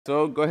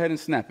So go ahead and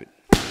snap it.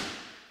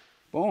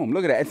 Boom,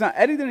 look at that. It's not,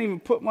 Eddie didn't even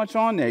put much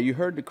on there. You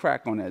heard the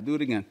crack on that. Do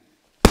it again.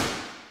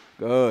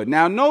 Good.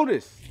 Now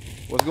notice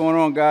what's going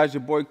on, guys. Your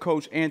boy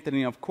Coach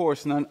Anthony, of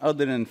course, none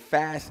other than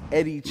Fast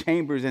Eddie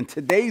Chambers. And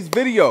today's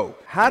video,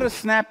 how to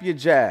snap your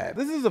jab.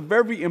 This is a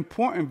very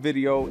important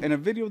video, and a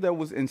video that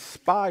was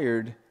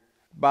inspired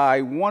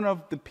by one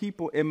of the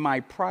people in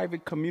my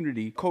private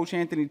community, Coach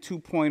Anthony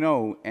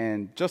 2.0.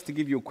 And just to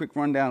give you a quick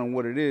rundown on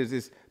what it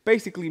is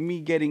basically me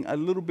getting a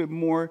little bit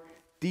more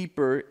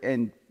deeper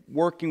and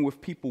working with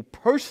people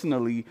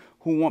personally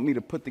who want me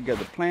to put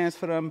together plans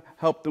for them,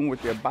 help them with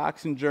their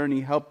boxing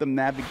journey, help them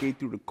navigate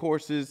through the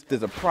courses.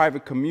 There's a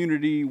private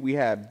community. We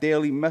have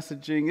daily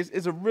messaging.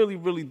 It's a really,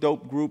 really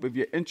dope group. If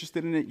you're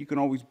interested in it, you can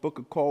always book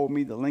a call with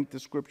me. The link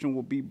description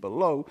will be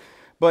below.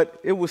 But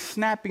it was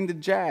snapping the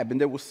jab, and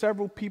there were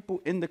several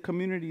people in the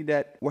community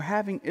that were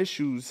having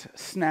issues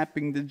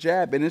snapping the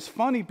jab. And it's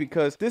funny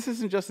because this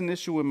isn't just an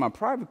issue in my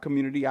private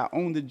community. I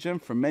owned the gym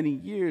for many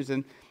years,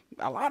 and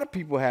a lot of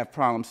people have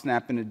problems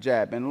snapping the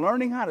jab. And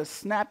learning how to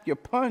snap your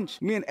punch,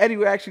 me and Eddie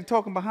were actually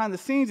talking behind the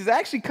scenes, is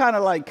actually kind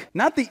of like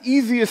not the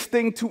easiest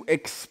thing to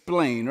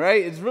explain,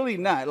 right? It's really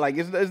not. Like,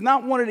 it's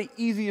not one of the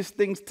easiest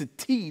things to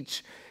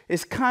teach.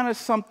 It's kind of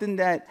something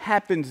that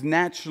happens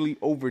naturally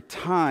over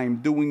time,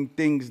 doing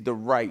things the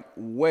right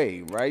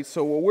way, right?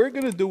 So what we're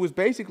going to do is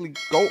basically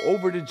go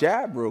over the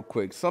jab real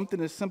quick,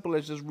 something as simple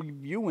as just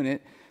reviewing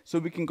it so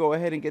we can go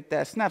ahead and get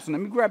that snap. So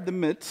let me grab the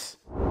mitts.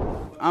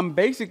 I'm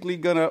basically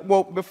gonna,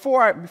 well,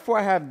 before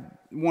I have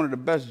one of the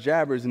best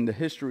jabbers in the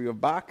history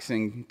of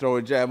boxing throw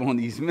a jab on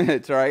these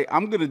mitts, right?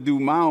 I'm gonna do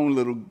my own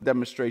little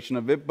demonstration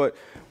of it. But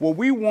what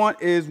we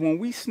want is when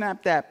we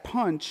snap that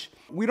punch,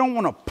 we don't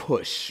want to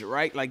push,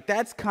 right? Like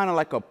that's kind of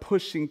like a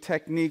pushing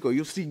technique, or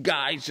you'll see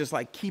guys just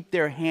like keep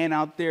their hand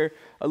out there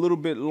a little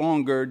bit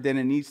longer than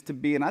it needs to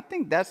be. And I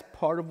think that's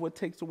part of what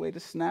takes away the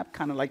snap,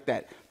 kind of like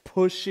that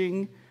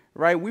pushing,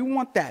 right? We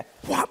want that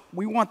whop,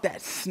 we want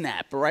that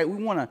snap, right?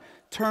 We want to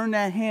turn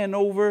that hand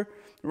over,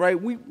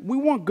 right? We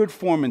want good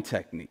form and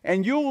technique.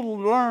 And you'll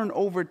learn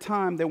over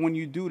time that when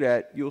you do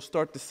that, you'll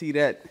start to see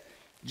that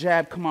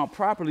jab come out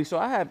properly. So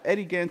I have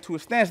Eddie get into a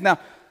stance. Now,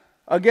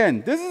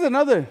 again, this is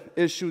another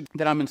issue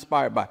that I'm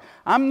inspired by.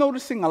 I'm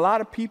noticing a lot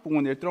of people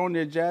when they're throwing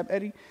their jab,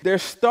 Eddie, they're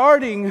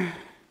starting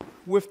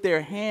with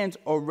their hands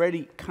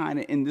already kind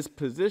of in this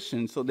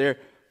position. So they're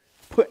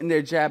putting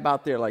their jab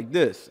out there like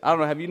this. I don't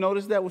know, have you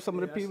noticed that with some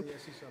of the people? I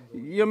see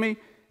you know what I mean?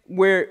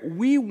 Where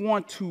we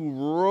want to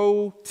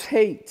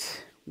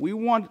rotate. We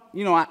want,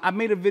 you know, I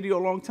made a video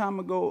a long time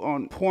ago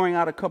on pouring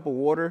out a cup of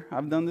water.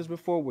 I've done this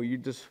before where you're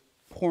just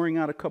pouring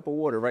out a cup of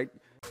water, right?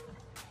 What's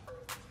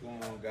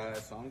going on,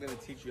 guys? So I'm going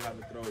to teach you how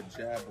to throw a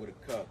jab with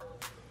a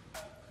cup.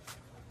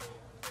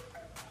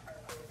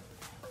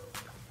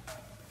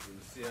 You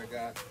see I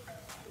got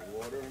the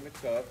water in the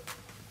cup.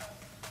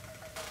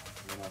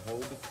 I'm going to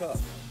hold the cup,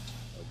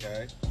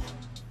 okay?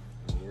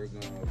 And we're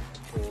going to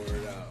pour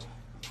it out.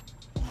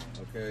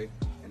 Okay,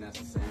 and that's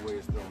the same way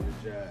as throwing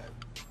a jab.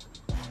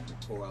 You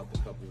pour out the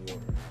cup of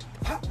water.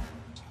 Ha!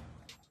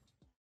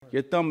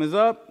 Your thumb is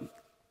up,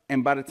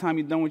 and by the time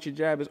you're done with your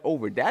jab, it's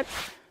over. That's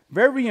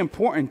very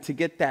important to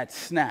get that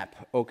snap,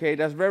 okay?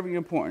 That's very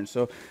important.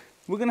 So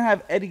we're going to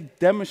have Eddie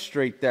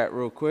demonstrate that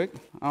real quick.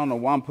 I don't know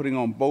why I'm putting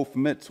on both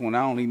mitts when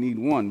I only need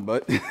one,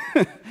 but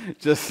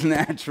just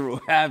natural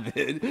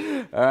habit.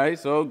 All right,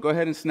 so go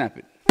ahead and snap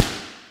it.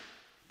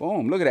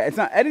 Boom, look at that. It's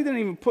not, Eddie didn't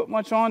even put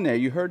much on there.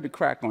 You heard the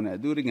crack on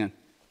that. Do it again.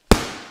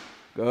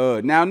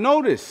 Good. Now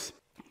notice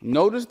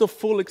the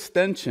full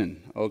extension,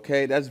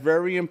 okay? That's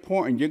very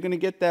important. You're going to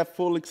get that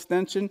full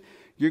extension.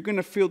 You're going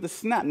to feel the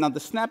snap. Now the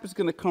snap is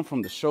going to come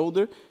from the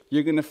shoulder.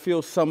 You're going to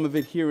feel some of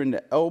it here in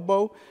the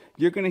elbow.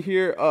 You're going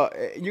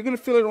to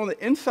feel it on the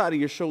inside of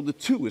your shoulder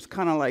too. It's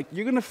kind of like,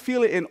 you're going to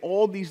feel it in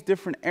all these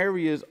different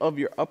areas of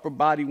your upper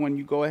body when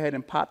you go ahead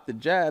and pop the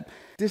jab.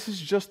 This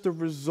is just the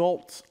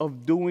results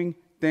of doing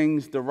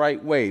things the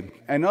right way.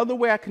 Another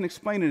way I can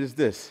explain it is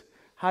this.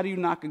 How do you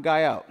knock a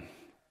guy out?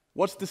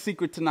 What's the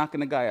secret to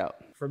knocking a guy out?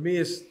 For me,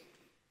 it's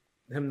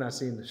him not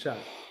seeing the shot.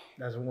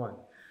 That's one.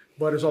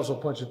 But it's also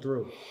punching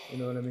through. You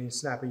know what I mean?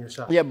 Snapping your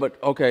shot. Yeah, but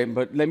okay,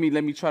 but let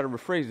me try to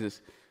rephrase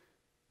this.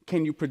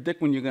 Can you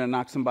predict when you're gonna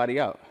knock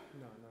somebody out?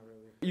 No, not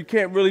really. You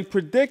can't really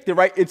predict it,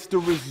 right? It's the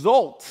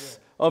results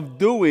of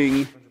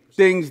doing 100%.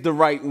 Things the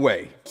right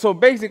way. So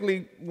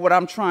basically, what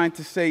I'm trying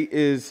to say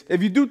is,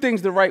 if you do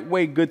things the right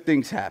way, good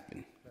things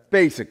happen.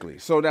 Basically.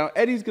 So now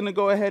Eddie's going to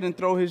go ahead and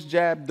throw his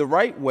jab the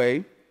right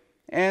way,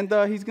 and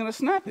he's going to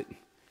snap it.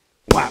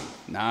 Wow.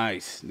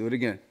 Nice. Do it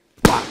again.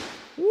 Wow.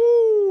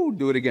 Woo.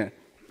 Do it again.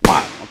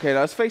 Wow. Okay,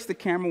 let's face the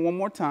camera one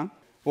more time.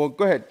 Well,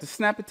 go ahead. Just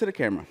snap it to the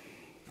camera.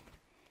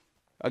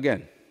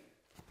 Again.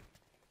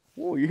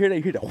 Whoa, you hear that?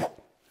 You hear that?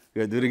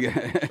 Good. Do it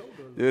again.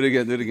 Do it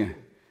again. Do it again.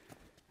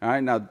 All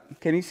right, now,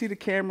 can you see the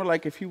camera?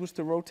 Like if he was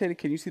to rotate it,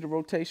 can you see the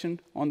rotation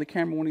on the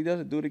camera when he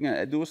does it? Do it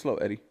again. Do it slow,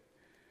 Eddie.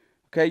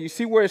 Okay, you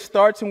see where it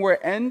starts and where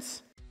it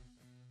ends?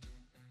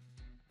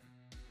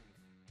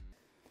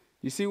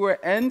 You see where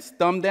it ends?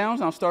 Thumb down.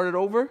 Now start it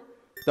over.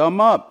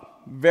 Thumb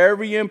up.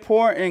 Very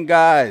important,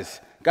 guys.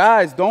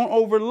 Guys, don't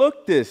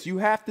overlook this. You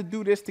have to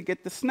do this to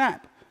get the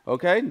snap.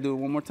 Okay? Do it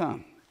one more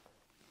time.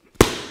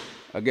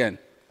 Again.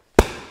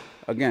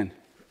 Again.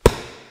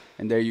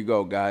 And there you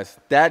go, guys.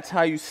 That's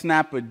how you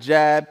snap a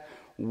jab.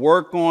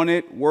 Work on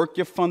it. Work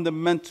your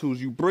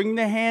fundamentals. You bring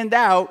the hand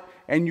out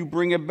and you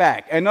bring it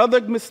back. Another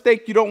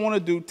mistake you don't want to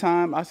do,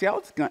 I was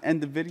going to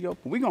end the video,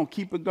 but we're going to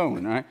keep it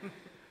going, all right?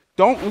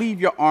 Don't leave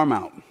your arm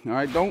out, all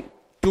right? Don't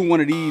do one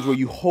of these where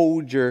you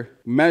hold your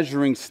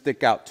measuring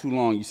stick out too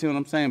long. You see what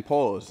I'm saying?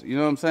 Pause. You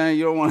know what I'm saying?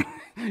 You don't want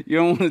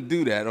to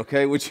do that,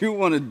 okay? What you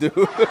want to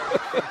do,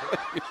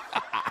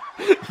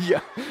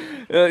 yeah,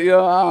 I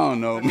don't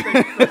know,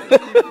 man.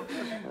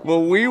 What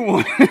we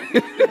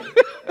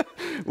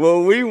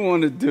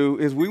want to do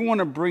is we want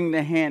to bring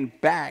the hand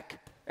back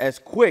as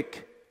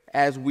quick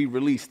as we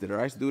released it, all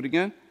right? So do it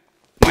again.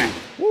 Wham.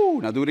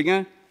 Woo. Now do it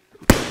again.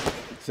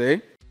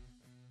 See?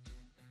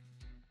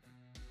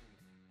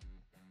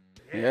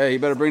 Yeah, you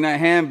better bring that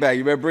hand back.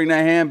 You better bring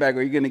that hand back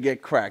or you're going to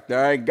get cracked,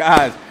 all right?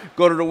 Guys,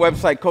 go to the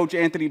website,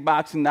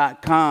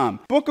 CoachAnthonyBoxing.com.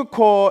 Book a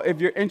call if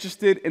you're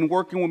interested in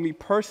working with me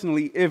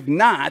personally. If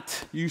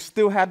not, you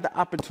still have the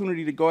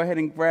opportunity to go ahead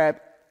and grab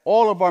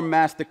all of our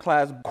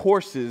masterclass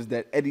courses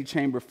that Eddie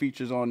Chamber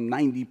features on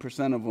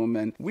 90% of them.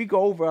 And we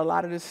go over a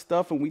lot of this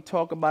stuff and we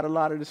talk about a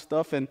lot of this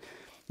stuff. And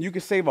you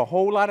can save a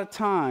whole lot of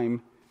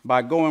time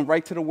by going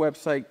right to the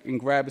website and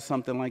grabbing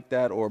something like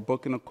that or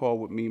booking a call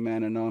with me,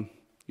 man. And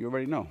you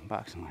already know,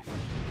 boxing life.